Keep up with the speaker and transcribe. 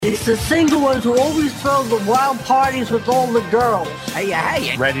It's the single ones who always throw the wild parties with all the girls.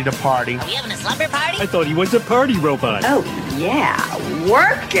 Hey. Ready to party. Are we having a slumber party? I thought he was a party robot. Oh, yeah.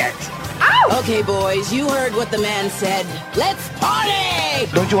 Work it. Ow! Okay, boys, you heard what the man said. Let's party!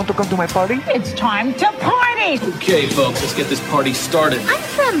 Don't you want to come to my party? It's time to party. Okay, folks, let's get this party started. I'm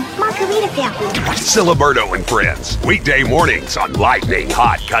from Margaritaville. Siliberto and Friends, weekday mornings on Lightning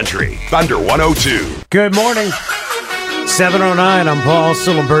Hot Country, Thunder 102. Good morning. 7:09. I'm Paul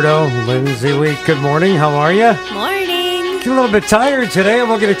Siliberto. Lindsay Wheat. Good morning. How are you? Morning. A little bit tired today, and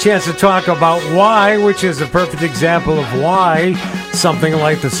we'll get a chance to talk about why, which is a perfect example of why something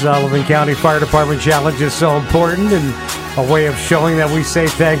like the Sullivan County Fire Department Challenge is so important and a way of showing that we say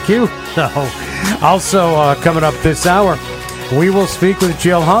thank you. Also, coming up this hour, we will speak with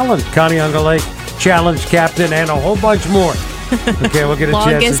Jill Holland, Conneaut Lake Challenge Captain, and a whole bunch more. Okay, we'll get a chance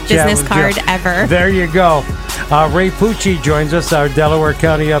to Longest business card ever. There you go. Ray Pucci joins us, our Delaware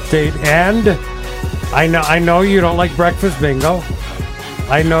County update, and I know you don't like breakfast bingo.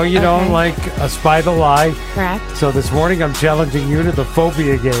 I know you don't like a Spy the Lie. Correct. So this morning I'm challenging you to the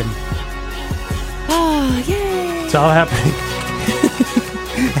phobia game. Oh, yay. It's all happening.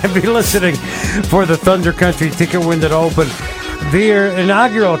 And be listening for the Thunder Country ticket window to open. The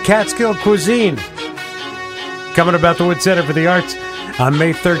inaugural Catskill Cuisine coming up at the Wood Center for the Arts on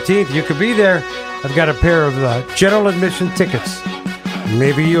May 13th. You could be there. I've got a pair of general admission tickets.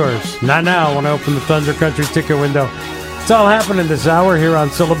 Maybe yours. Not now when I open the Thunder Country ticket window. It's all happening this hour here on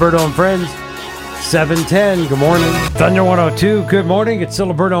Siliberto and Friends. 7:10. Good morning. Thunder 102. Good morning. It's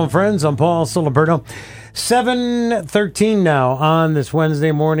Siliberto and Friends. I'm Paul Siliberto. 7:13 now on this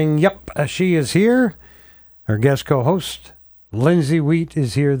Wednesday morning. Yep, she is here. Our guest co-host, Lindsay Wheat,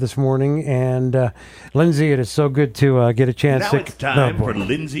 is here this morning. And Lindsay, it is so good to get a chance now to... it's time for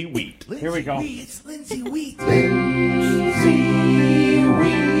Lindsay Wheat. Here we go. It's Lindsay Wheat.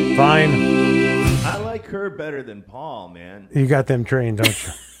 Fine. I like her better than Paul, man. You got them trained, don't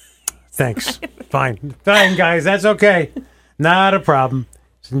you? Thanks. Fine, guys. That's okay. Not a problem.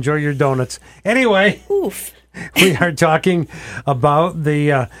 Just enjoy your donuts. Anyway, Oof. we are talking about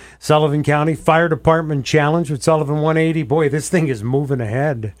the Sullivan County Fire Department Challenge with Sullivan 180. Boy, this thing is moving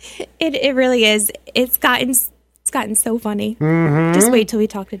ahead. It really is. It's gotten so funny. Mm-hmm. Just wait till we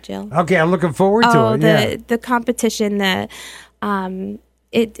talk to Jill. Okay, I'm looking forward to it. The competition,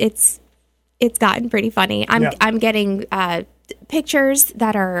 it's gotten pretty funny. I'm getting pictures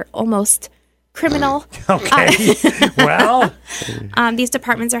that are almost criminal. Okay. Well, these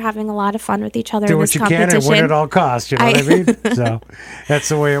departments are having a lot of fun with each other do in what this you competition. can and win at all costs. You know what I mean? So that's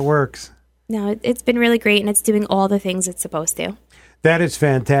the way it works. No, it's been really great, and it's doing all the things it's supposed to. That is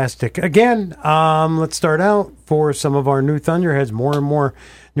fantastic. Again, let's start out for some of our new Thunderheads. More and more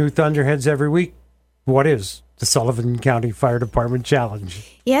new Thunderheads every week. What is the Sullivan County Fire Department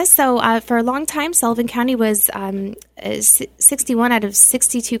Challenge? Yes, so for a long time, Sullivan County was 61 out of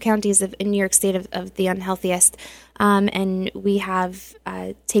 62 counties in New York State of the unhealthiest. And we have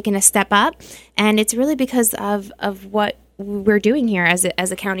taken a step up. And it's really because of what we're doing here as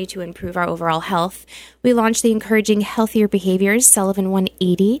a county to improve our overall health. We launched the Encouraging Healthier Behaviors, Sullivan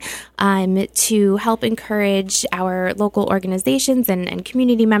 180, to help encourage our local organizations and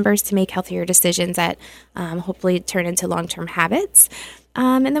community members to make healthier decisions that hopefully turn into long-term habits.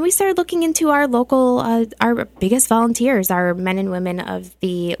 And then we started looking into our local, our biggest volunteers, our men and women of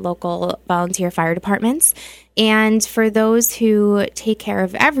the local volunteer fire departments. And for those who take care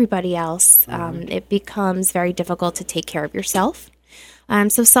of everybody else, it becomes very difficult to take care of yourself.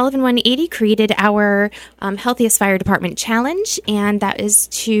 So Sullivan 180 created our Healthiest Fire Department Challenge, and that is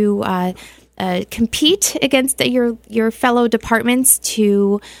to compete against your fellow departments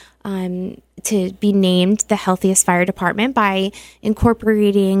to be named the healthiest fire department by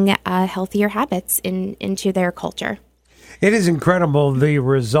incorporating healthier habits into their culture. It is incredible, the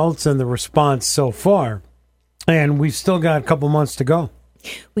results and the response so far. And we've still got a couple months to go.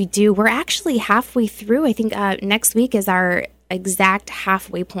 We do. We're actually halfway through. I think next week is our exact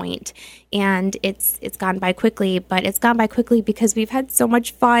halfway point. And it's gone by quickly, but it's gone by quickly because we've had so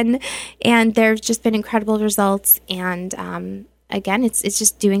much fun and there's just been incredible results. And again, it's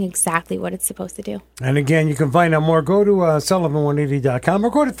just doing exactly what it's supposed to do. And again, you can find out more. Go to Sullivan180.com or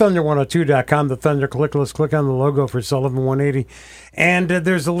go to Thunder102.com. The Thunder click on the logo for Sullivan 180. And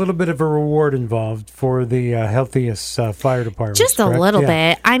there's a little bit of a reward involved for the healthiest fire department. Just a little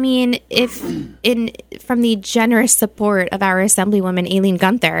bit. I mean, from the generous support of our Assemblywoman, Aileen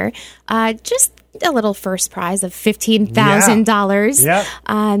Gunther, just a little first prize of $15,000. Yeah.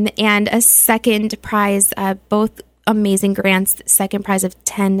 And a second prize, both amazing grants, second prize of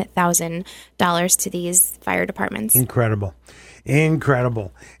 $10,000 to these fire departments. Incredible.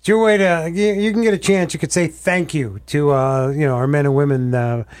 Incredible. It's your way to, you can get a chance. You could say thank you to, our men and women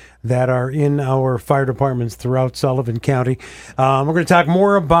that are in our fire departments throughout Sullivan County. We're going to talk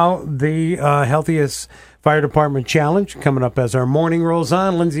more about the Healthiest Fire Department Challenge coming up as our morning rolls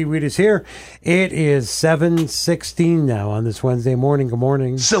on. Lindsay Weed is here. It is 7:16 now on this Wednesday morning. Good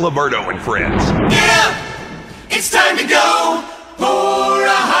morning. Siliberto and friends. Get up! It's time to go! Pour a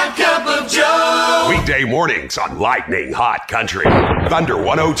hot cup of joe! Weekday mornings on Lightning Hot Country. Thunder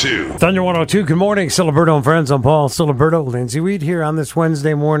 102. Thunder 102. Good morning, Siliberto and friends. I'm Paul Siliberto. Lindsay Weed here on this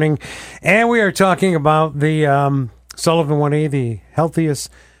Wednesday morning. And we are talking about the Sullivan 1A, the Healthiest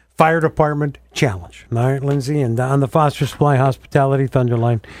Fire Department Challenge. All right, Lindsay, and on the Foster Supply Hospitality Thunder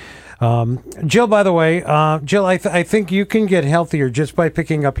line. Jill, by the way, Jill, I think you can get healthier just by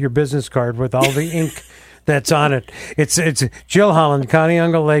picking up your business card with all the ink that's on it. It's Jill Holland,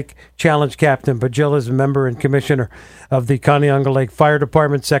 Conneaunga Lake Challenge Captain, but Jill is a member and commissioner of the Conneaunga Lake Fire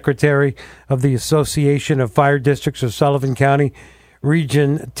Department, secretary of the Association of Fire Districts of Sullivan County,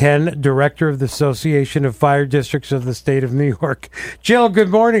 Region 10, director of the Association of Fire Districts of the state of New York. Jill, good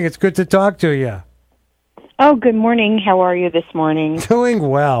morning. It's good to talk to you. Oh, good morning. How are you this morning? Doing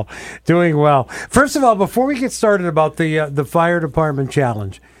well. First of all, before we get started about the Fire Department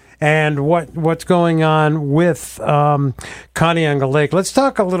Challenge and what's going on with Conneaunga Lake, let's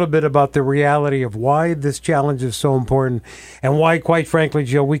talk a little bit about the reality of why this challenge is so important and why, quite frankly,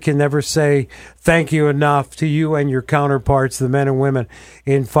 Jill, we can never say thank you enough to you and your counterparts, the men and women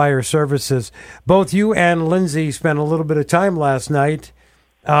in fire services. Both you and Lindsay spent a little bit of time last night,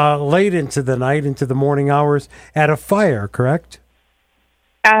 late into the night, into the morning hours, at a fire, correct?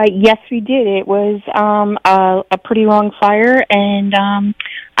 Yes, we did. It was a pretty long fire, and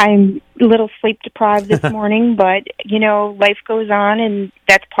I'm a little sleep deprived this morning, but, life goes on, and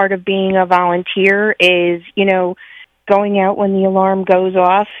that's part of being a volunteer is, going out when the alarm goes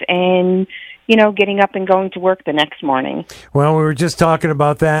off and, getting up and going to work the next morning. Well, we were just talking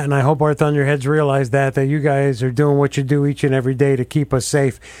about that, and I hope our Thunderheads realize that you guys are doing what you do each and every day to keep us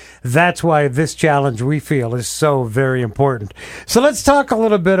safe. That's why this challenge, we feel, is so very important. So let's talk a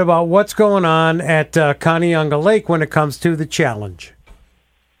little bit about what's going on at Conneaunga Lake when it comes to the challenge.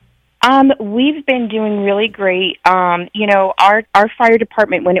 We've been doing really great. Our fire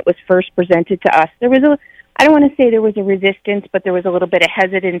department, when it was first presented to us, there was I don't want to say there was a resistance, but there was a little bit of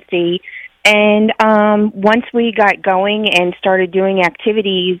hesitancy. And once we got going and started doing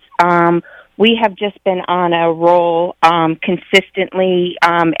activities, we have just been on a roll consistently.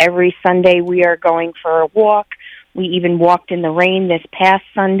 Every Sunday we are going for a walk. We even walked in the rain this past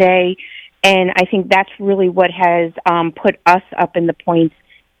Sunday. And I think that's really what has put us up in the points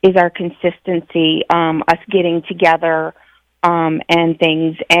is our consistency, us getting together and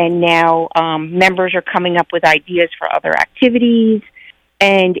things. And now members are coming up with ideas for other activities.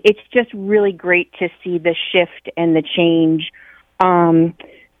 And it's just really great to see the shift and the change,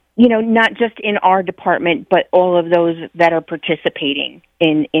 not just in our department, but all of those that are participating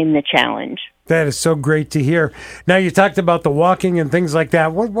in the challenge. That is so great to hear. Now, you talked about the walking and things like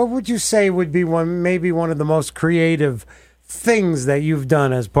that. What would you say would be maybe one of the most creative things that you've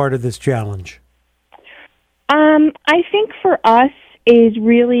done as part of this challenge? I think for us is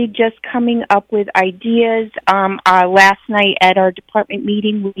really just coming up with ideas. Last night at our department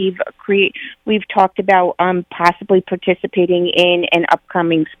meeting, we've talked about possibly participating in an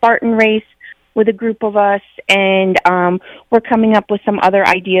upcoming Spartan race with a group of us, and we're coming up with some other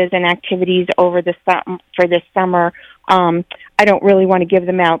ideas and activities for this summer. I don't really want to give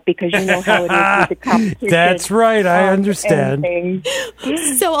them out because you know how it is with the competition. That's right. I understand.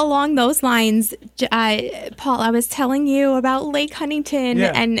 So along those lines, Paul, I was telling you about Lake Huntington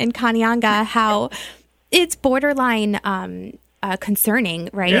and Conneaunga, how it's borderline concerning,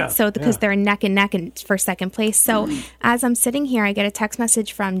 right? Yeah, so because they're neck and neck for second place. So as I'm sitting here, I get a text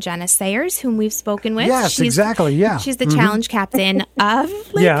message from Jenna Sayers, whom we've spoken with. Yes, exactly. Yeah, she's the challenge captain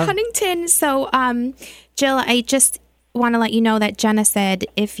of Lake Huntington. So, Jill, I just want to let you know that Jenna said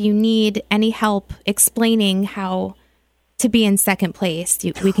if you need any help explaining how to be in second place,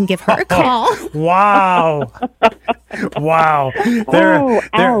 we can give her a call. Wow.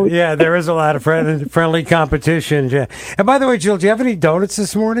 There is a lot of friendly competition. Yeah. And by the way, Jill, do you have any donuts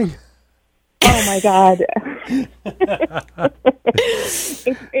this morning? Oh my God.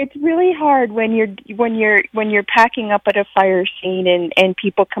 It's really hard when you're packing up at a fire scene and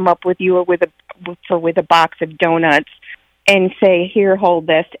people come up with you with a box of donuts. and say, "Here, hold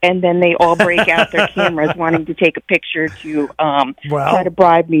this," and then they all break out their cameras wanting to take a picture to try to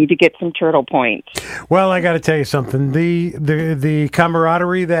bribe me to get some turtle points. Well, I got to tell you something. The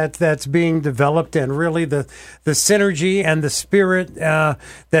camaraderie that's being developed, and really the synergy and the spirit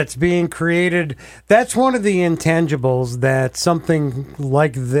that's being created, that's one of the intangibles that something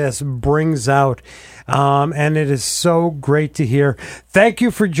like this brings out. And it is so great to hear. Thank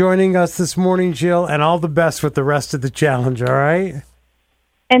you for joining us this morning, Jill, and all the best with the rest of the challenge, all right?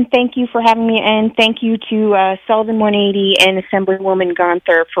 And thank you for having me, and thank you to Sullivan 180 and Assemblywoman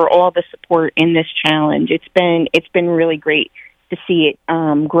Gunther for all the support in this challenge. It's been really great to see it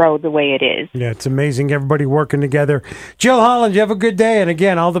grow the way it is. Yeah, it's amazing, everybody working together. Jill Holland, you have a good day, and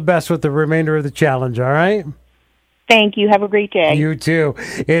again, all the best with the remainder of the challenge, all right? Thank you. Have a great day. You too.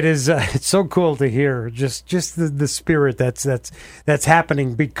 It is. It's so cool to hear just the spirit that's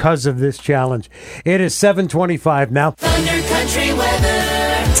happening because of this challenge. It is 7:25 now. Thunder Country weather.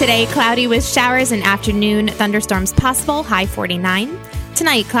 Today, cloudy with showers and afternoon thunderstorms possible, high 49.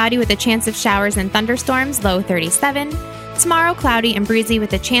 Tonight, cloudy with a chance of showers and thunderstorms, low 37. Tomorrow, cloudy and breezy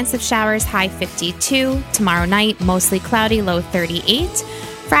with a chance of showers, high 52. Tomorrow night, mostly cloudy, low 38.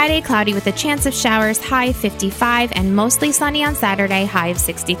 Friday, cloudy with a chance of showers, high 55, and mostly sunny on Saturday, high of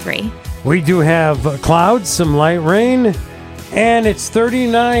 63. We do have clouds, some light rain, and it's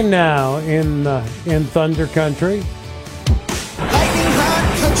 39 now in Thunder Country. Lightning Hot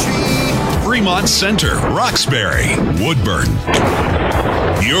Country. Fremont Center, Roxbury, Woodburn.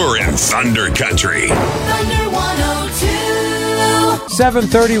 You're in Thunder Country. Thunder 102.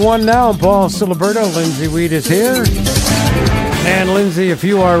 7:31 now. Paul Siliberto, Lindsay Weed is here. And Lindsay, if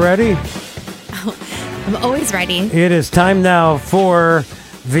you are ready. I'm always ready. It is time now for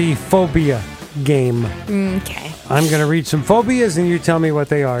the phobia game. Okay. I'm going to read some phobias and you tell me what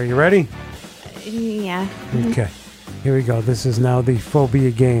they are. You ready? Yeah. Okay. Here we go. This is now the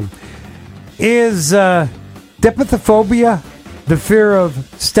phobia game. Is dipithophobia the fear of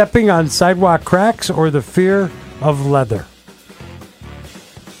stepping on sidewalk cracks or the fear of leather?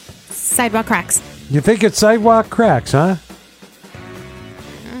 Sidewalk cracks. You think it's sidewalk cracks, huh?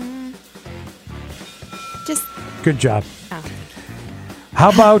 Just. Good job. Oh. How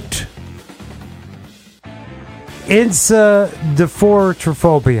about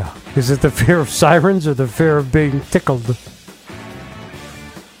insipidophoria? Is it the fear of sirens or the fear of being tickled?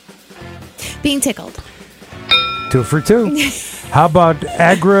 Being tickled. 2 for 2. How about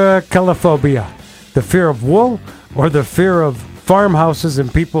agricalophobia? The fear of wool or the fear of farmhouses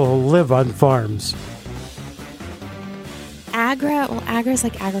and people who live on farms? Agra is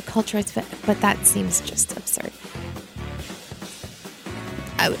like agriculture, but that seems just absurd.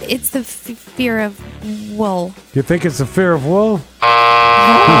 It's the fear of wool. You think it's the fear of wool?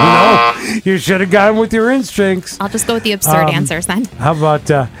 No, you should have gone with your instincts. I'll just go with the absurd answers then. How about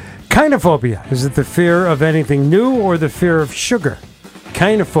kinophobia? Is it the fear of anything new or the fear of sugar?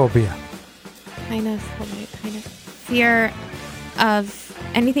 Kinophobia. Kind of fear of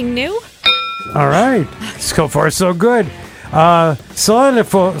anything new? All right. So far, so good.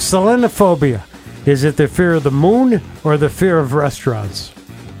 Selenophobia. Is it the fear of the moon or the fear of restaurants?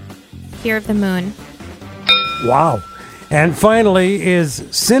 Fear of the moon. Wow. And finally, is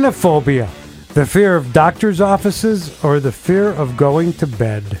cynophobia the fear of doctor's offices or the fear of going to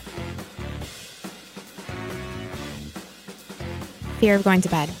bed? Fear of going to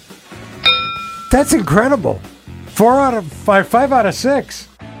bed. That's incredible. 4 out of 5, 5 out of 6.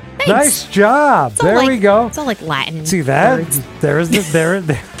 Thanks. Nice job. There we go. It's all like Latin. See that? words. There is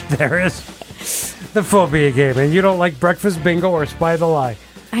the phobia game. And you don't like breakfast bingo or spy the lie.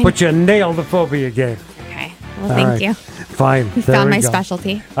 But you nailed the phobia game. Okay. Well, thank you. Fine. You There found we my go.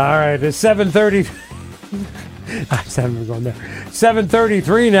 specialty. All right. It's 7:30. I'm going there.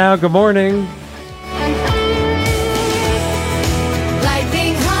 7:33 now. Good morning.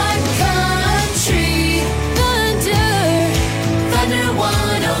 Lightning Hot Country. Thunder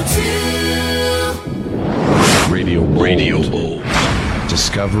 102. Radio Bold.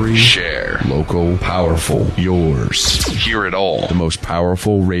 Discovery, share, local, powerful, yours. Hear it all. The most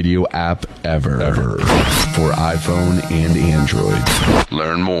powerful radio app ever. For iPhone and Android.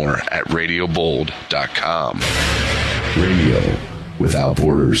 Learn more at radiobold.com. Radio without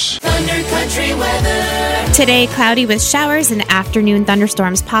borders. Thunder Country weather. Today, cloudy with showers and afternoon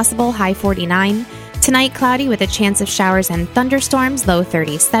thunderstorms possible, high 49. Tonight, cloudy with a chance of showers and thunderstorms, low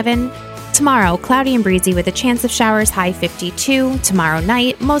 37. Tomorrow, cloudy and breezy with a chance of showers, high 52. Tomorrow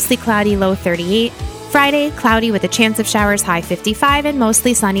night, mostly cloudy, low 38. Friday, cloudy with a chance of showers, high 55, and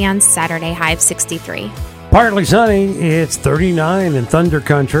mostly sunny on Saturday, high of 63. Partly sunny. It's 39 in Thunder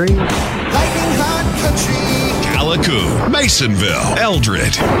Country. Lightning Hot Country. Pelican, Masonville,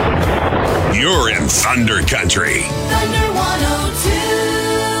 Eldred. You're in Thunder Country. Thunder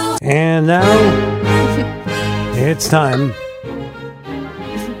 102. And now it's time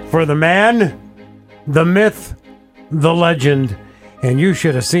for the man, the myth, the legend. And you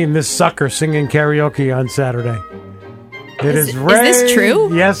should have seen this sucker singing karaoke on Saturday. Is Ray. Is this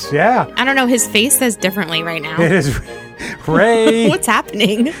true? Yes, yeah. I don't know. His face says differently right now. It is Ray. What's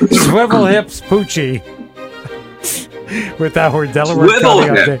happening? Swivel Hips Pucci. With our Delaware Swivel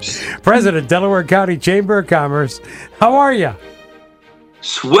County hips. update. President, Delaware County Chamber of Commerce. How are you?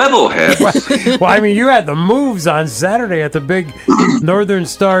 Swivel hips. Well, I mean, you had the moves on Saturday at the big Northern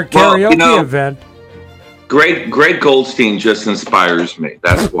Star karaoke event. Greg Goldstein just inspires me.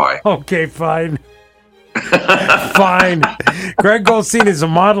 That's why. Okay, fine. Fine. Greg Goldstein is a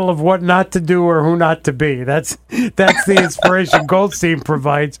model of what not to do or who not to be. That's the inspiration Goldstein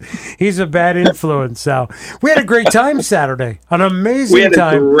provides. He's a bad influence. So we had a great time Saturday. An amazing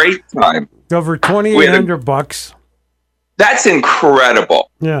time. We had a great time. Over $2,800. That's incredible.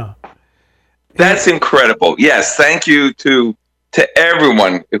 Yeah. That's incredible. Yes, thank you to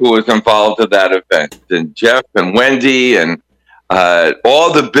everyone who was involved in that event, and Jeff and Wendy and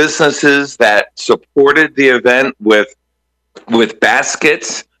all the businesses that supported the event with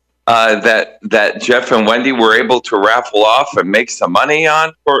baskets that Jeff and Wendy were able to raffle off and make some money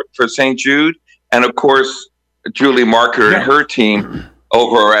on for St. Jude, and of course Julie Marker and her team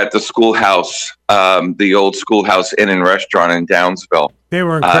over at the schoolhouse, the old Schoolhouse Inn and Restaurant in Downsville. They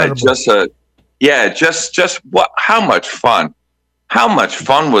were incredible. Just what? How much fun! How much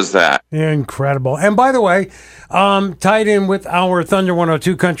fun was that? Incredible. And by the way, tied in with our Thunder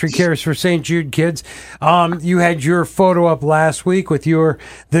 102 Country Cares for St. Jude kids, you had your photo up last week with your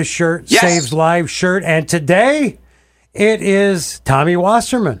This Shirt Saves Lives shirt. And today it is Tommy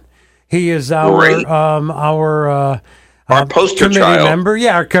Wasserman. He is our poster committee child member.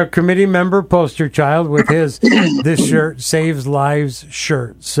 Yeah, our committee member poster child with his This Shirt Saves Lives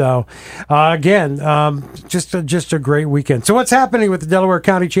shirt. So, again, just a great weekend. So what's happening with the Delaware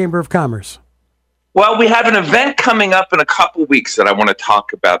County Chamber of Commerce? Well, we have an event coming up in a couple weeks that I want to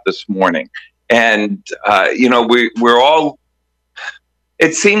talk about this morning. And, we're all,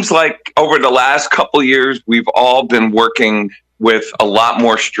 it seems like over the last couple years, we've all been working with a lot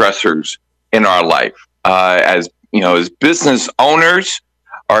more stressors in our life. As business owners,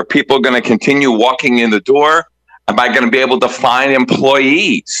 are people going to continue walking in the door? Am I going to be able to find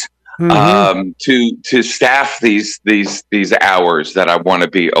employees to staff these hours that I want to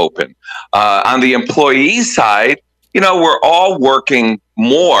be open? On the employee side, we're all working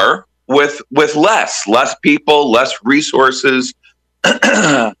more with less people, less resources,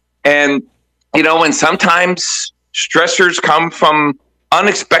 and sometimes stressors come from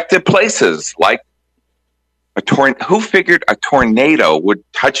unexpected places, like who figured a tornado would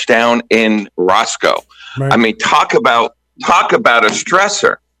touch down in Roscoe? Right. I mean, talk about a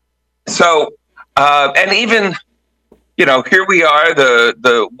stressor. So, and even, here we are,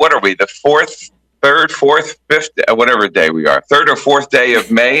 what are we, the third, fourth, fifth, whatever day we are, third or fourth day of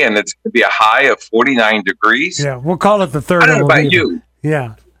May, and it's going to be a high of 49 degrees. Yeah, we'll call it the third. I don't know about you.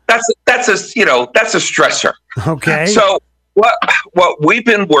 Yeah. That's a stressor. Okay. So what we've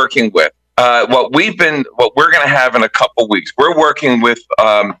been working with, what we're going to have in a couple weeks, we're working with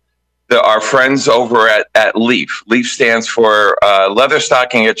our friends over at LEAF. LEAF stands for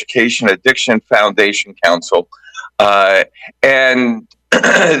Leatherstocking Education Addiction Foundation Council, and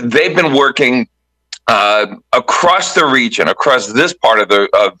they've been working across the region, across this part of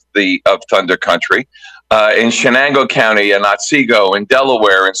Thunder Country, in Shenango County and Otsego, in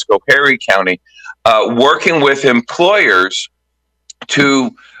Delaware, and Schoharie County, working with employers to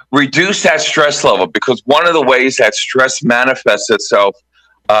reduce that stress level, because one of the ways that stress manifests itself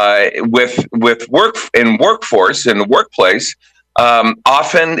with work in workforce in the workplace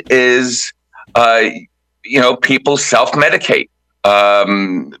often is people self-medicate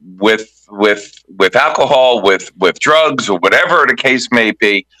with alcohol, with drugs, or whatever the case may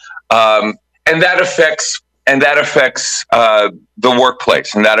be, and that affects the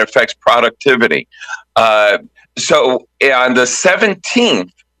workplace, and that affects productivity. So on the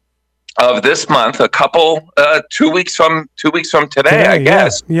 17th of this month, a couple 2 weeks from today, I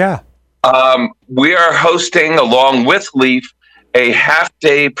guess. Yeah. We are hosting, along with LEAF, a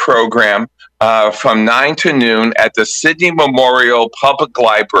half-day program from 9 to noon at the Sydney Memorial Public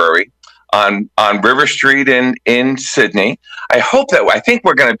Library on River Street in Sydney. I think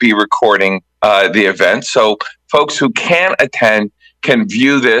we're going to be recording the event, so folks who can't attend can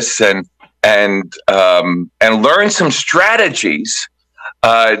view this and learn some strategies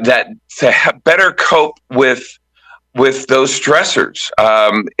that to better cope with with those stressors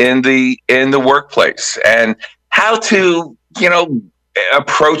in the workplace, and how to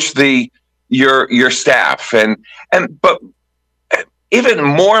approach your staff, but even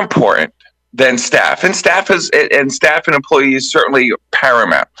more important than staff, and staff and employees certainly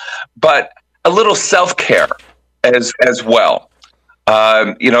paramount, but a little self-care as well.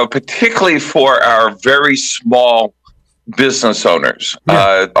 Particularly for our very small business owners,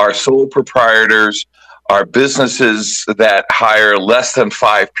 our sole proprietors, our businesses that hire less than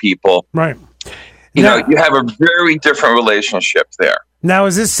 5 people. Right. You have a very different relationship there. Now,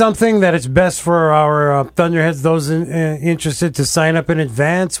 is this something that it's best for our Thunderheads, those interested, to sign up in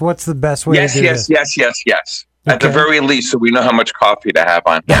advance? What's the best way to do this? Yes. Okay. At the very least, so we know how much coffee to have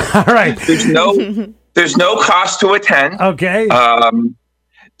on hand. All right. There's no cost to attend. Okay.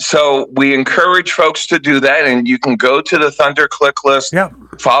 So we encourage folks to do that, and you can go to the Thunder click list,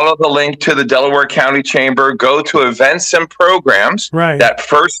 follow the link to the Delaware County Chamber, go to events and programs, that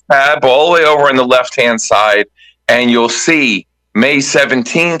first tab all the way over on the left-hand side, and you'll see May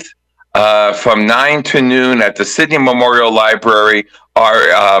 17th from 9 to noon at the Sydney Memorial Library,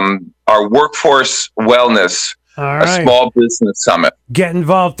 our workforce wellness, a small business summit. Get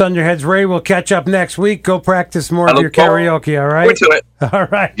involved, Thunderheads. Ray, we'll catch up next week. Go practice more of your karaoke, all right? To it. All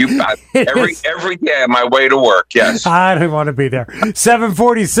right. You got every day on my way to work, yes. I don't want to be there.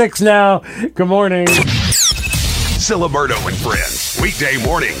 7:46 now. Good morning. Siliberto and Friends, weekday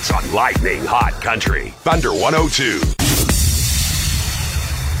mornings on Lightning Hot Country. Thunder 102.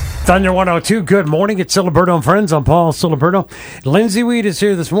 Thunder 102, good morning. It's Siliberto and Friends. I'm Paul Siliberto. Lindsay Weed is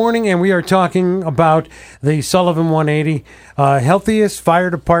here this morning, and we are talking about the Sullivan 180 Healthiest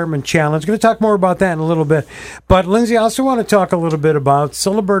Fire Department Challenge. Going to talk more about that in a little bit. But, Lindsay, I also want to talk a little bit about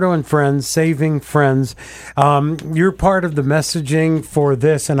Siliberto and Friends, Saving Friends. You're part of the messaging for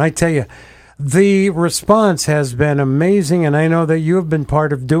this, and I tell you, the response has been amazing, and I know that you have been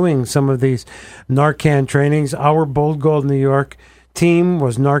part of doing some of these Narcan trainings. Our Bold Gold New York team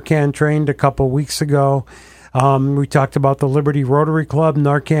was Narcan trained a couple weeks ago. We talked about the Liberty Rotary Club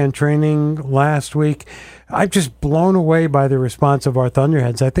Narcan training last week. I'm just blown away by the response of our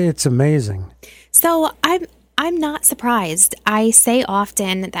Thunderheads. I think it's amazing. So I'm not surprised. I say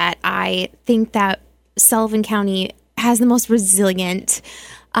often that I think that Sullivan County has the most resilient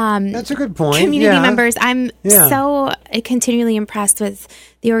that's a good point. Community members. I'm so continually impressed with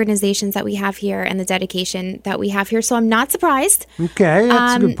the organizations that we have here and the dedication that we have here. So I'm not surprised. Okay,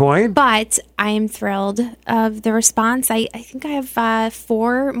 that's a good point. But I am thrilled of the response. I think I have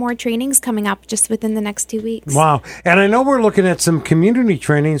 4 more trainings coming up just within the next 2 weeks. Wow. And I know we're looking at some community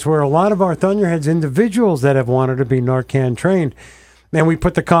trainings where a lot of our Thunderheads, individuals that have wanted to be Narcan trained, and we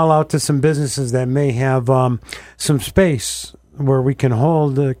put the call out to some businesses that may have some space where we can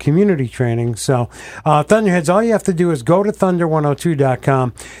hold community training. So, Thunderheads, all you have to do is go to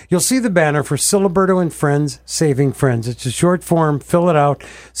thunder102.com. You'll see the banner for Siliberto and Friends, Saving Friends. It's a short form. Fill it out.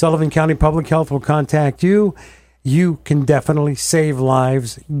 Sullivan County Public Health will contact you. You can definitely save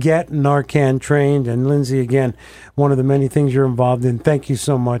lives. Get Narcan trained. And Lindsay, again, one of the many things you're involved in. Thank you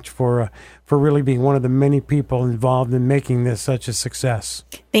so much for really being one of the many people involved in making this such a success.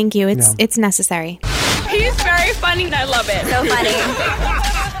 Thank you. It's necessary. He's very funny. I love it. So funny.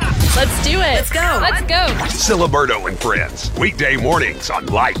 Let's do it. Let's go. Siliberto and Friends, weekday mornings on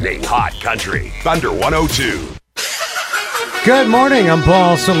Lightning Hot Country. Thunder 102. Good morning. I'm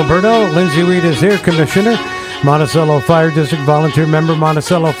Paul Siliberto. Lindsay Weed is here, Commissioner, Monticello Fire District Volunteer Member,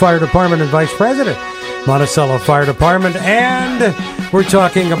 Monticello Fire Department, and Vice President, Monticello Fire Department. And we're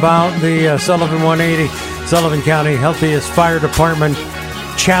talking about the Sullivan 180, Sullivan County Healthiest Fire Department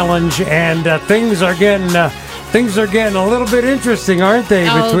Challenge, and things are getting a little bit interesting, aren't they?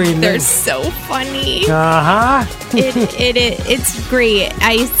 They're so funny. It's great.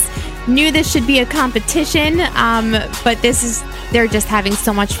 I knew this should be a competition, but they're just having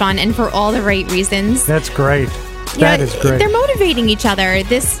so much fun, and for all the right reasons. That's great. That is great. They're motivating each other.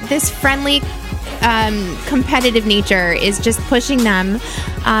 This friendly, competitive nature is just pushing them.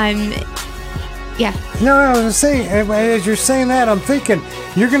 Yeah. No, I was going to say, as you're saying that, I'm thinking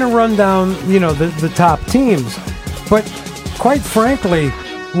you're going to run down, the top teams. But quite frankly,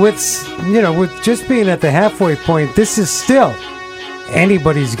 with just being at the halfway point, this is still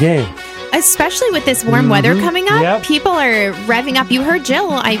anybody's game. Especially with this warm weather coming up, people are revving up. You heard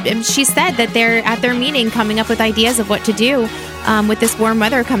Jill. She said that they're at their meeting coming up with ideas of what to do with this warm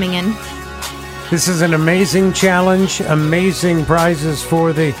weather coming in. This is an amazing challenge, amazing prizes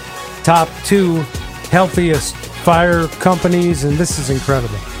for the top 2 healthiest fire companies, and this is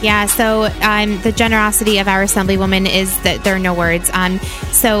incredible. Yeah, so the generosity of our Assemblywoman is that there are no words.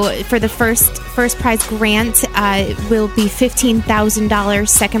 So for the first prize grant will be $15,000.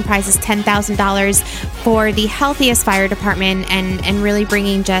 Second prize is $10,000 for the healthiest fire department and really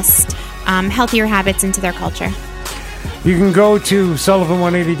bringing just healthier habits into their culture. You can go to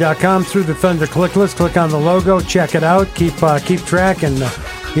Sullivan180.com through the Thunder click list, click on the logo, check it out, keep track, and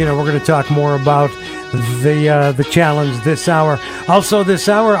we're going to talk more about the challenge this hour. Also this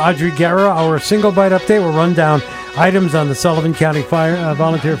hour, Audrey Garro, our single bite update will run down items on the Sullivan County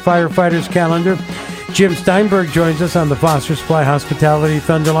Volunteer Firefighters calendar. Jim Steinberg joins us on the Foster Supply Hospitality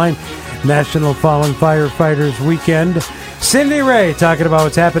Thunderline National Fallen Firefighters Weekend. Cindy Ray talking about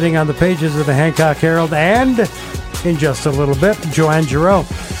what's happening on the pages of the Hancock Herald, and in just a little bit, Joanne Gerow,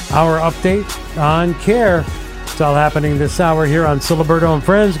 our update on care. It's all happening this hour here on Siliberto and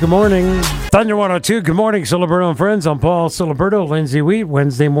Friends. Good morning. Thunder 102. Good morning, Siliberto and Friends. I'm Paul Siliberto, Lindsay Wheat.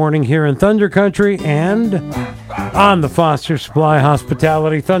 Wednesday morning here in Thunder Country and on the Foster Supply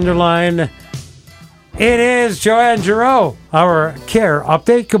Hospitality Thunderline. It is Joanne Gerow, our care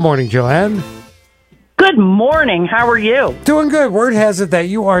update. Good morning, Joanne. Good morning. How are you? Doing good. Word has it that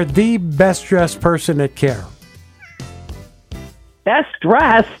you are the best dressed person at care. Best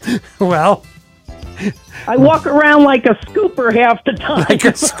dressed? Well, I walk around like a scooper half the time. Like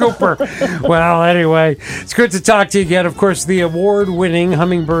a scooper. Well, anyway, it's good to talk to you again. Of course, the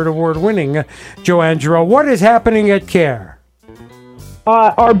Hummingbird Award-winning Joanne Gerow. What is happening at CARE?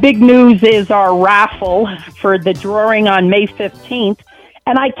 Our big news is our raffle for the drawing on May 15th.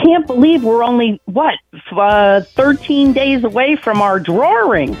 And I can't believe we're only, 13 days away from our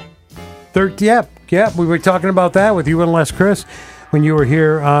drawing. Yep. We were talking about that with you and Les Chris when you were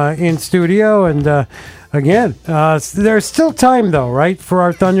here in studio. And again, there's still time, though, right, for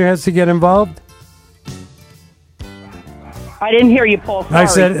our Thunderheads to get involved? I didn't hear you, Paul.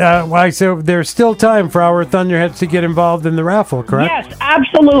 Sorry. I said there's still time for our Thunderheads to get involved in the raffle, correct? Yes,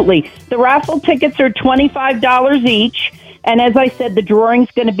 absolutely. The raffle tickets are $25 each. And as I said, the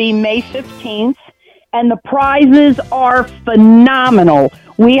drawing's going to be May 15th. And the prizes are phenomenal.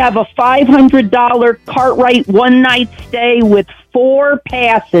 We have a $500 Cartwright one-night stay with 4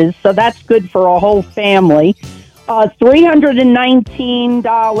 passes, so that's good for a whole family. $319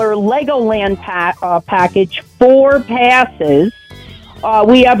 Legoland package, 4 passes.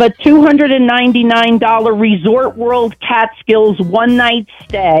 We have a $299 Resort World Catskills one-night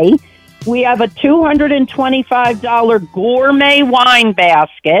stay. We have a $225 gourmet wine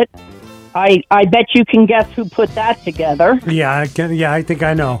basket. I bet you can guess who put that together. Yeah, I think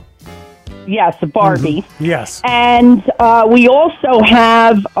I know. Yes, Barbie. Mm-hmm. Yes. And we also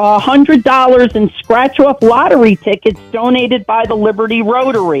have $100 in scratch-off lottery tickets donated by the Liberty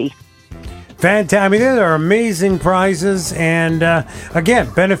Rotary. Fantastic. I mean, these are amazing prizes, and again,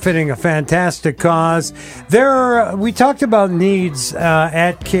 benefiting a fantastic cause. We talked about needs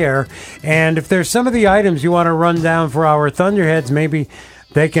at CARE, and if there's some of the items you want to run down for our Thunderheads, maybe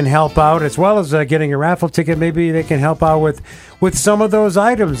they can help out, as well as getting a raffle ticket. Maybe they can help out with some of those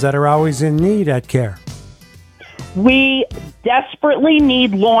items that are always in need at CARE. We desperately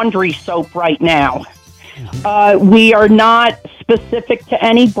need laundry soap right now. We are not specific to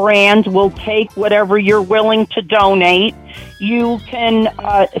any brand. We'll take whatever you're willing to donate. You can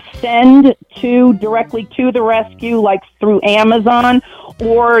send directly to the rescue, like through Amazon,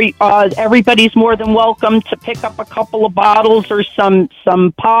 or everybody's more than welcome to pick up a couple of bottles or some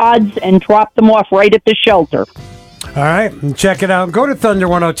pods and drop them off right at the shelter. All right, and check it out. Go to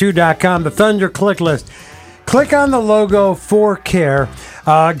Thunder102.com, the Thunder click list. Click on the logo for CARE.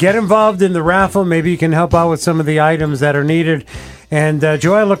 Get involved in the raffle. Maybe you can help out with some of the items that are needed. And,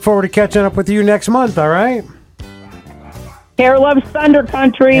 Joy, I look forward to catching up with you next month, all right? CARE loves Thunder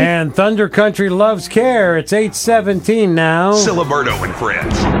Country. And Thunder Country loves CARE. It's 8:17 now. Siliberto and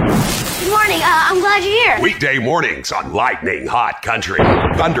Friends. Good morning. I'm glad you're here. Weekday mornings on Lightning Hot Country.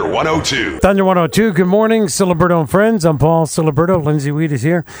 Thunder 102. Thunder 102. Good morning, Siliberto and Friends. I'm Paul Siliberto. Lindsay Wheat is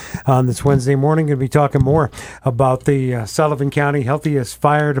here on this Wednesday morning. Going to be talking more about the Sullivan County Healthiest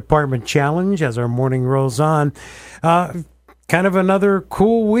Fire Department Challenge as our morning rolls on. Kind of another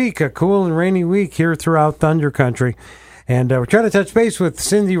cool week, a cool and rainy week here throughout Thunder Country. And we're trying to touch base with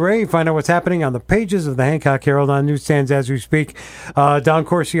Cindy Ray, find out what's happening on the pages of the Hancock Herald on newsstands as we speak. Don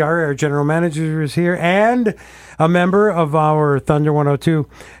Corsiari, our general manager, is here, and a member of our Thunder 102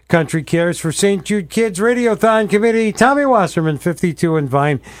 Country Cares for St. Jude Kids Radiothon Committee, Tommy Wasserman, 52 in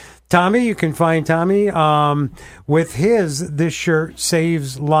Vine. Tommy, you can find Tommy with his This Shirt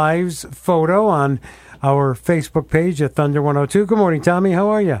Saves Lives photo on our Facebook page at Thunder 102. Good morning, Tommy. How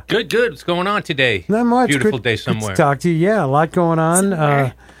are you? Good. What's going on today? Not much. Beautiful Good, day good somewhere. to talk to you. Yeah, a lot going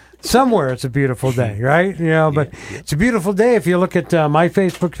on. Somewhere it's a beautiful day, right? But it's a beautiful day if you look at my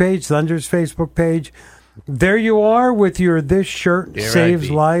Facebook page, Thunder's Facebook page. There you are with your This Shirt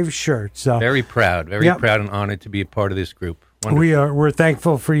Saves Lives shirt. So very proud and honored to be a part of this group. Wonderful. We're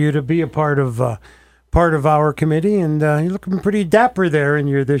thankful for you to be a part of our committee, and you're looking pretty dapper there in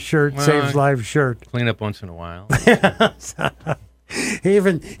your This Shirt Saves Lives shirt. Clean up once in a while. He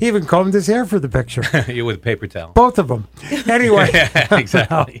even combed his hair for the picture. You with a paper towel. Both of them. Anyway.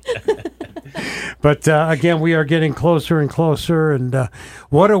 Exactly. But again, we are getting closer and closer, and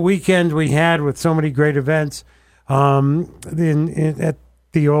what a weekend we had with so many great events at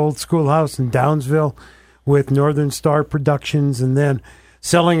the old schoolhouse in Downsville with Northern Star Productions, and then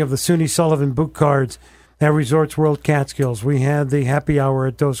selling of the SUNY Sullivan boot cards at Resorts World Catskills. We had the happy hour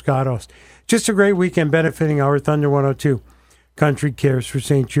at Dos Gatos. Just a great weekend benefiting our Thunder 102 Country Cares for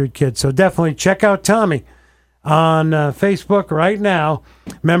St. Jude Kids. So definitely check out Tommy on Facebook right now,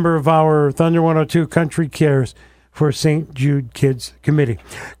 member of our Thunder 102 Country Cares for St. Jude Kids Committee.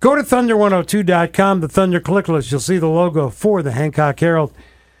 Go to thunder102.com, the Thunder click list. You'll see the logo for the Hancock Herald.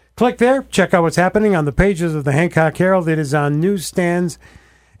 Click there, check out what's happening on the pages of the Hancock Herald. It is on newsstands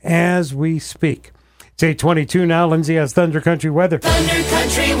as we speak. It's 8:22 now. Lindsay has Thunder Country weather. Thunder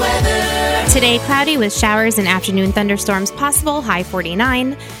Country weather. Today, cloudy with showers and afternoon thunderstorms possible, high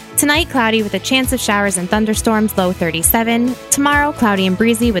 49. Tonight, cloudy with a chance of showers and thunderstorms, low 37. Tomorrow, cloudy and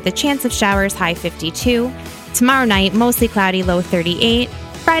breezy with a chance of showers, high 52. Tomorrow night, mostly cloudy, low 38.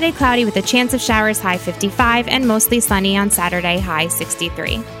 Friday, cloudy with a chance of showers, high 55. And mostly sunny on Saturday, high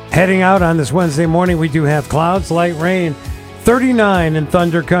 63. Heading out on this Wednesday morning, we do have clouds, light rain, 39 in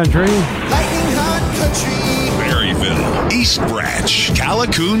Thunder Country. Lightning Hot Country. Maryville, East Branch,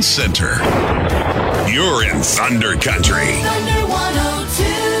 Callicoon Center. You're in Thunder Country. Thunder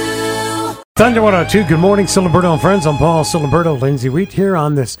 102. Thunder 102, good morning, Siliberto and friends. I'm Paul Siliberto, Lindsay Wheat here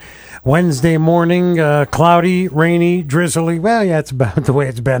on this Wednesday morning. Cloudy, rainy, drizzly. Well, yeah, it's about the way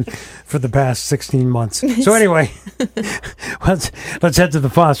it's been for the past 16 months. So anyway, let's head to the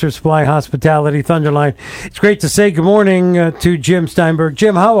Foster Supply Hospitality Thunderline. It's great to say good morning to Jim Steinberg.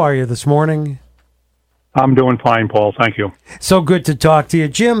 Jim, how are you this morning? I'm doing fine, Paul. Thank you. So good to talk to you.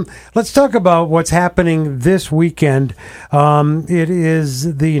 Jim, let's talk about what's happening this weekend. It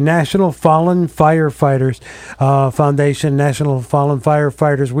is the National Fallen Firefighters Foundation, National Fallen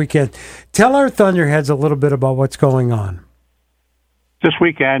Firefighters Weekend. Tell our Thunderheads a little bit about what's going on. This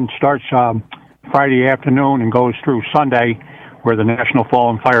weekend starts Friday afternoon and goes through Sunday, where the National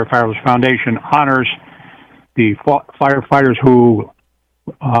Fallen Firefighters Foundation honors the firefighters who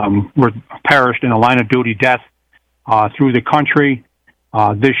were perished in a line of duty death through the country.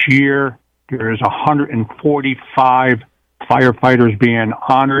 This year, there's 145 firefighters being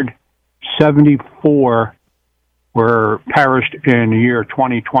honored. 74 were perished in the year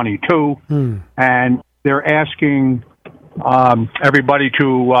 2022. And they're asking everybody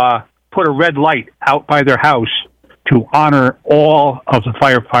to put a red light out by their house to honor all of the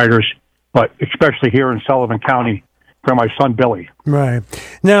firefighters, but especially here in Sullivan County, for my son Billy. Right.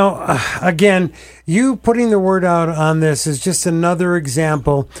 Now, again, you putting the word out on this is just another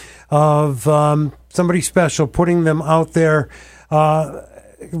example of somebody special, putting them out there,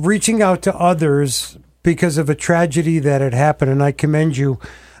 reaching out to others because of a tragedy that had happened, and I commend you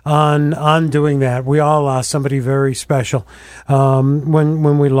on doing that. We all lost somebody very special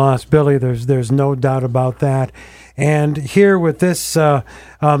when we lost Billy. There's no doubt about that. And here with this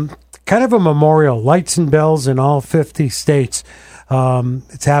kind of a memorial, lights and bells in all 50 states.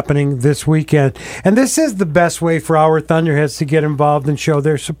 It's happening this weekend. And this is the best way for our Thunderheads to get involved and show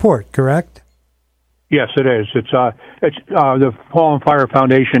their support, correct? Yes, it is. It's the Fallen Fire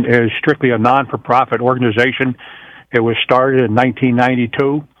Foundation is strictly a non-for-profit organization. It was started in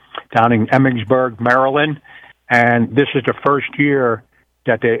 1992 down in Emmitsburg, Maryland, and this is the first year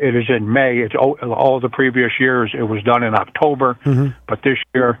that it is in May. It's all the previous years it was done in October, but this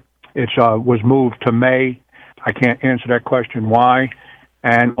year it was moved to May. I can't answer that question why.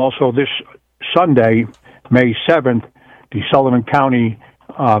 And also this Sunday, May 7th, the Sullivan County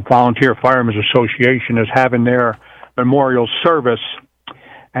Volunteer Firemen's Association is having their memorial service.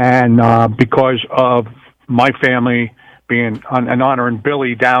 And because of my family being and honoring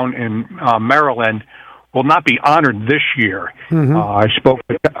Billy down in Maryland, will not be honored this year. I spoke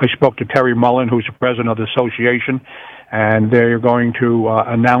to Terry Mullen, who's the president of the association, and they're going to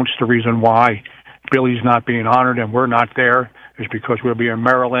announce the reason why Billy's not being honored and we're not there is because we'll be in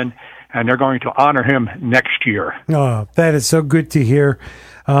Maryland, and they're going to honor him next year. Oh, that is so good to hear.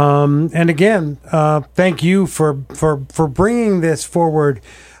 And again, thank you for bringing this forward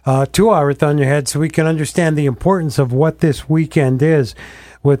to our Thunderhead so we can understand the importance of what this weekend is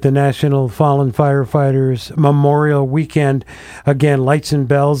with the National Fallen Firefighters Memorial Weekend. Again, lights and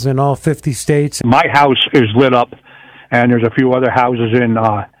bells in all 50 states. My house is lit up, and there's a few other houses in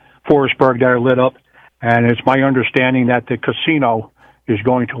Forestburg that are lit up. And it's my understanding that the casino is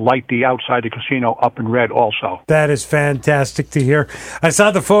going to light the outside the casino up in red also. That is fantastic to hear. I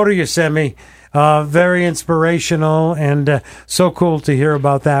saw the photo you sent me. Very inspirational and so cool to hear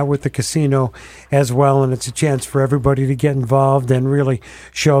about that with the casino as well. And it's a chance for everybody to get involved and really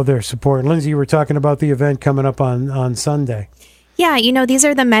show their support. Lindsay, you were talking about the event coming up on Sunday. Yeah, these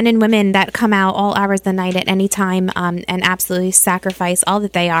are the men and women that come out all hours of the night at any time and absolutely sacrifice all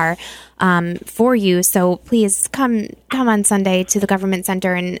that they are for you. So please come on Sunday to the Government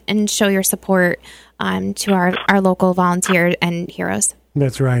Center and show your support to our local volunteers and heroes.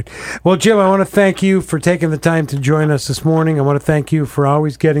 That's right. Well, Jim, I want to thank you for taking the time to join us this morning. I want to thank you for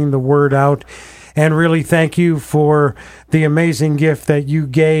always getting the word out. And really thank you for the amazing gift that you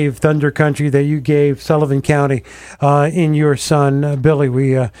gave Thunder Country, that you gave Sullivan County in your son, Billy.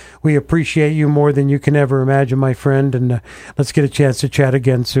 We appreciate you more than you can ever imagine, my friend. And let's get a chance to chat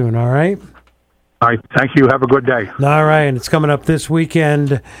again soon, all right? All right. Thank you. Have a good day. All right. And it's coming up this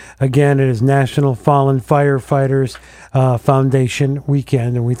weekend. Again, it is National Fallen Firefighters Foundation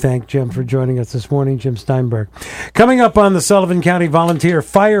Weekend. And we thank Jim for joining us this morning, Jim Steinberg. Coming up on the Sullivan County Volunteer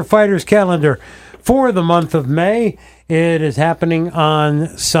Firefighters Calendar for the month of May, it is happening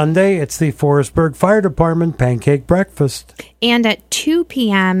on Sunday. It's the Forestburg Fire Department Pancake Breakfast. And at 2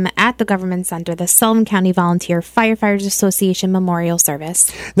 p.m. at the Government Center, the Sullivan County Volunteer Firefighters Association Memorial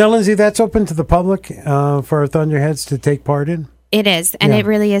Service. Now, Lindsay, that's open to the public for our Thunderheads to take part in? It is, and it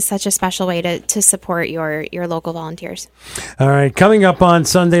really is such a special way to support your local volunteers. All right, coming up on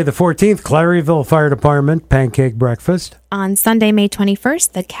Sunday the 14th, Claryville Fire Department Pancake Breakfast. On Sunday, May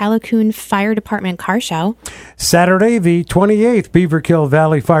 21st, the Callicoon Fire Department Car Show. Saturday the 28th, Beaverkill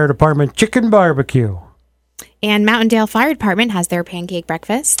Valley Fire Department Chicken Barbecue. And Mountaindale Fire Department has their pancake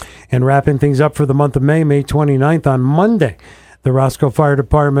breakfast. And wrapping things up for the month of May, May 29th on Monday, the Roscoe Fire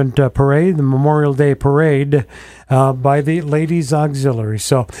Department Parade, the Memorial Day Parade by the Ladies Auxiliary.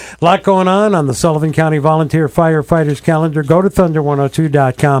 So a lot going on the Sullivan County Volunteer Firefighters Calendar. Go to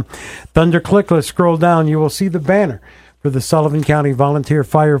thunder102.com. Thunder click list, scroll down. You will see the banner for the Sullivan County Volunteer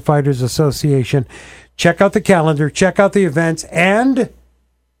Firefighters Association. Check out the calendar, check out the events, and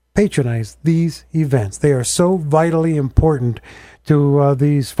patronize these events. They are so vitally important to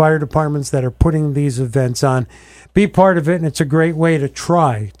these fire departments that are putting these events on. Be part of it, and it's a great way to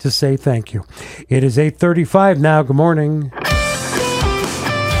try to say thank you. It is 8:35 now. Good morning. Lightning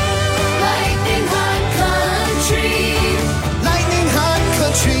Hot Country. Lightning Hot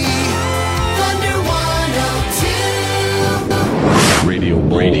Country. Thunder 102.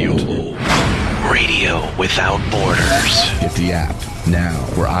 Radio without borders. Get the app now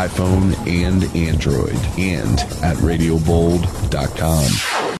for iPhone and Android, and at radiobold.com.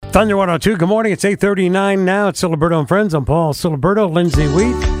 Thunder 102, good morning. It's 8:39 now. It's Siliberto and Friends. I'm Paul Siliberto, Lindsay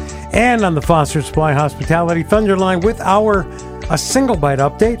Wheat, and on the Foster Supply Hospitality Thunder Line with a single bite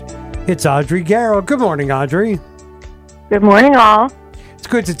update. It's Audrey Garro. Good morning, Audrey. Good morning, all. It's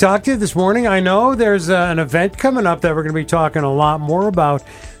good to talk to you this morning. I know there's an event coming up that we're going to be talking a lot more about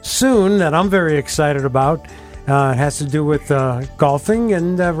soon that I'm very excited about. It has to do with golfing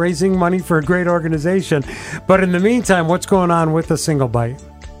and raising money for a great organization. But in the meantime, what's going on with the single bite?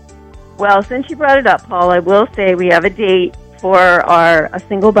 Well, since you brought it up, Paul, I will say we have a date for a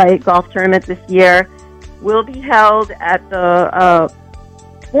single bite golf tournament this year. Will be held at the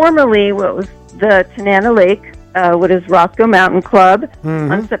formerly what was the Tanana Lake, what is Roscoe Mountain Club,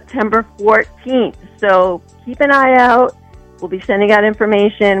 on September 14th. So keep an eye out. We'll be sending out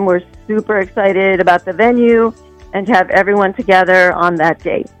information. We're super excited about the venue and to have everyone together on that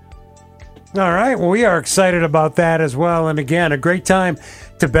date. All right. Well, we are excited about that as well. And again, a great time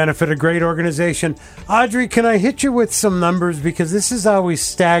to benefit a great organization. Audrey, can I hit you with some numbers? Because this is always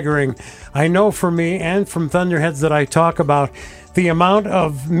staggering. I know for me and from Thunderheads that I talk about the amount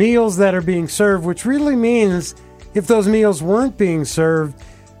of meals that are being served, which really means if those meals weren't being served,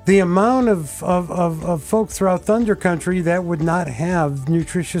 the amount of folks throughout Thunder Country that would not have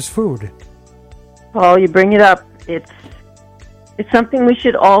nutritious food. Paul, you bring it up. It's something we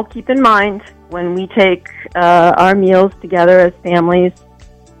should all keep in mind when we take our meals together as families.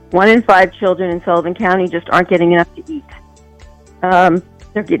 1 in 5 children in Sullivan County just aren't getting enough to eat.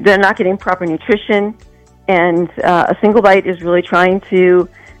 They're not getting proper nutrition, and a single bite is really trying to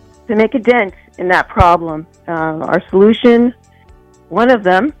make a dent in that problem. Our solution One of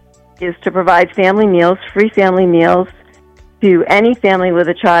them is to provide family meals, free family meals, to any family with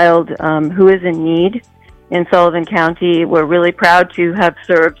a child who is in need in Sullivan County. We're really proud to have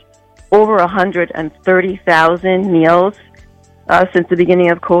served over 130,000 meals since the beginning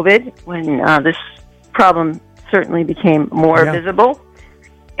of COVID, when this problem certainly became more visible.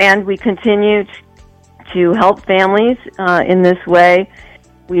 And we continue to help families in this way.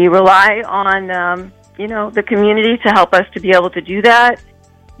 We rely on, the community to help us to be able to do that.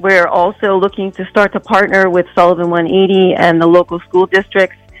 We're also looking to start to partner with Sullivan 180 and the local school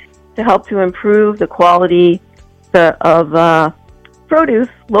districts to help to improve the quality of produce,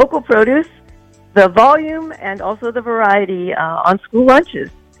 local produce, the volume, and also the variety on school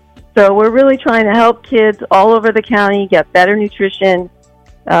lunches. So we're really trying to help kids all over the county get better nutrition,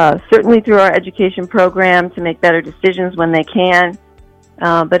 certainly through our education program to make better decisions when they can.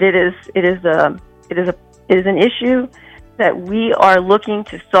 But it is an issue that we are looking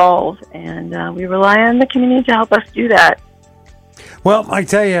to solve, and we rely on the community to help us do that. Well, I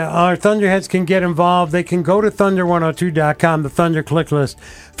tell you, our Thunderheads can get involved. They can go to thunder102.com, the Thunder click list.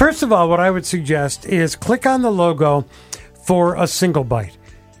 First of all, what I would suggest is click on the logo for a single bite.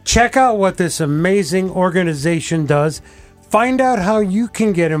 Check out what this amazing organization does. Find out how you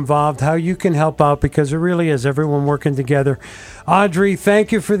can get involved, how you can help out, because it really is everyone working together. Audrey,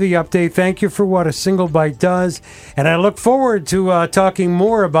 thank you for the update. Thank you for what a single bite does. And I look forward to talking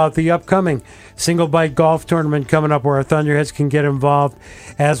more about the upcoming single bite golf tournament coming up where our Thunderheads can get involved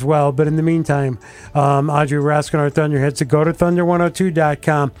as well. But in the meantime, Audrey, we're asking our Thunderheads to go to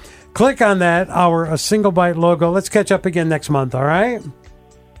thunder102.com. Click on that, a single bite logo. Let's catch up again next month, all right?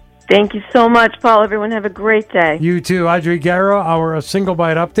 Thank you so much, Paul. Everyone have a great day. You too. Audrey Garro, our single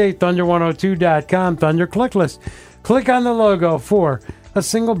bite update, thunder102.com, Thunder click list. Click on the logo for a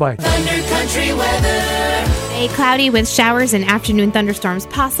single bite. Thunder Country weather. Today, cloudy with showers and afternoon thunderstorms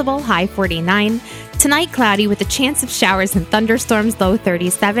possible, high 49. Tonight, cloudy with a chance of showers and thunderstorms, low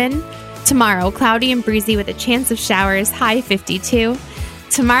 37. Tomorrow, cloudy and breezy with a chance of showers, high 52.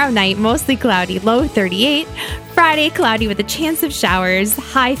 Tomorrow night, mostly cloudy, low 38. Friday, cloudy with a chance of showers,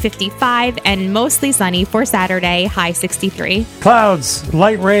 high 55, and mostly sunny for Saturday, high 63. Clouds,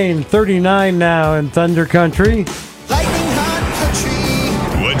 light rain, 39 now in Thunder Country. Lightning Hot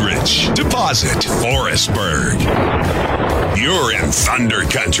Country. Woodridge, Deposit, Forestburg. You're in Thunder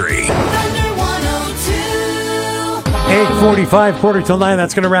Country. Thunder 102. 8:45, quarter till 9.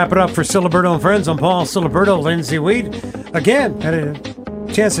 That's going to wrap it up for Siliberto and Friends. I'm Paul Siliberto, Lindsay Wheat. Again, had a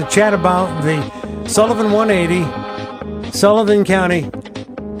chance to chat about the Sullivan 180, Sullivan County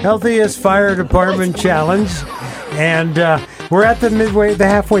Healthiest Fire Department Challenge. And we're at the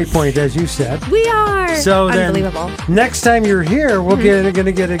halfway point, as you said. We are. So unbelievable. Then next time you're here, we're going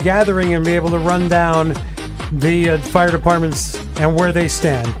to get a gathering and be able to run down the fire departments and where they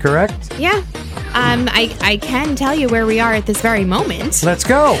stand, correct? Yeah. I can tell you where we are at this very moment. Let's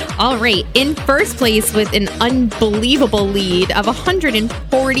go. All right. In first place with an unbelievable lead of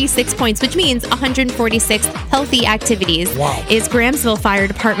 146 points, which means 146 healthy activities, is Grahamsville Fire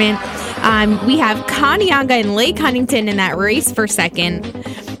Department. We have Kanianga and Lake Huntington in that race for second.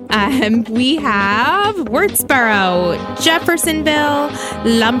 We have Wurtsboro, Jeffersonville,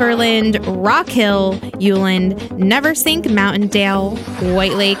 Lumberland, Rock Hill, Euland, Neversink, Mountaindale,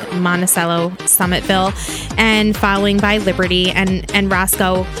 White Lake, Monticello, Summitville, and following by Liberty and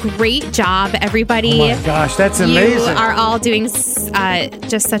Roscoe. Great job, everybody. Oh my gosh, that's amazing. You are all doing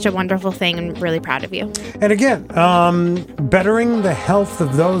just such a wonderful thing, and really proud of you. And again, bettering the health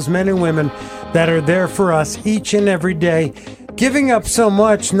of those men and women that are there for us each and every day, giving up so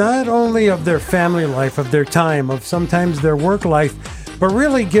much, not only of their family life, of their time, of sometimes their work life, but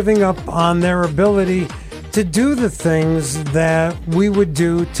really giving up on their ability to do the things that we would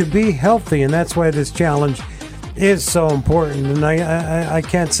do to be healthy. And that's why this challenge is so important. And I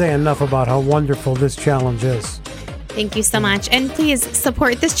can't say enough about how wonderful this challenge is. Thank you so much. And please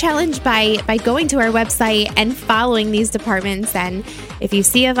support this challenge by going to our website and following these departments. And if you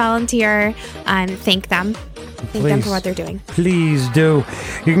see a volunteer, thank them. Thank them for what they're doing. Please do.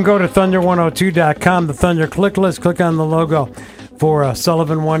 You can go to thunder102.com, the Thunder click list, click on the logo for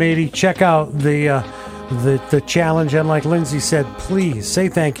Sullivan 180. Check out the challenge. And like Lindsay said, please say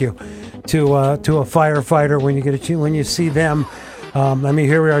thank you to a firefighter when you see them.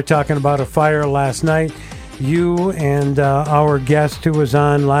 Here we are talking about a fire last night. You and our guest who was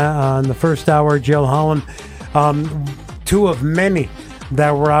on the first hour, Jill Holland, two of many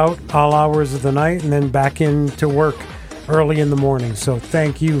that were out all hours of the night and then back into work early in the morning. So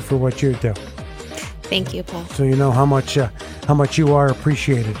thank you for what you do. Thank you, Paul. So you know how much you are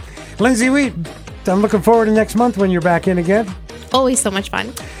appreciated. Lindsay Wheat, I'm looking forward to next month when you're back in again. always so much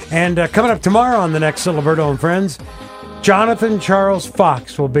fun. And coming up tomorrow on the next Siliberto and Friends, Jonathan Charles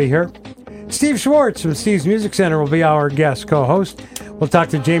Fox will be here. Steve Schwartz from Steve's Music Center will be our guest co-host. We'll talk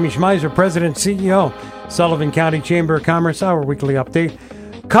to Jamie Schmeiser, President, CEO, Sullivan County Chamber of Commerce, our weekly update.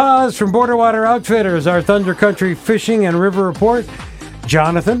 Cause from Border Water Outfitters, our Thunder Country Fishing and River Report.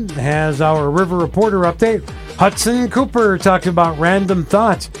 Jonathan has our River Reporter update. Hudson Cooper talks about Random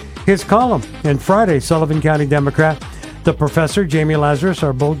Thoughts, his column. And Friday, Sullivan County Democrat, the Professor, Jamie Lazarus,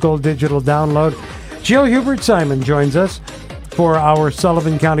 our Bold Gold Digital Download. Jill Hubert-Simon joins us for our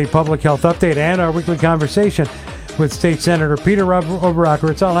Sullivan County Public Health Update and our weekly conversation with State Senator Peter Oberacker.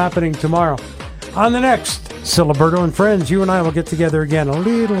 It's all happening tomorrow. On the next Siliberto and Friends, you and I will get together again a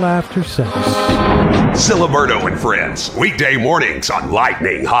little after 6. Siliberto and Friends, weekday mornings on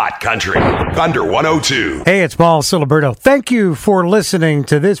Lightning Hot Country, Thunder 102. Hey, it's Paul Siliberto. Thank you for listening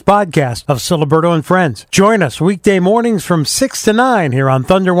to this podcast of Siliberto and Friends. Join us weekday mornings from 6 to 9 here on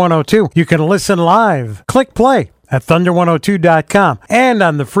Thunder 102. You can listen live. Click play at thunder102.com and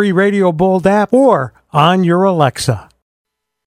on the free Radio Bold app or on your Alexa.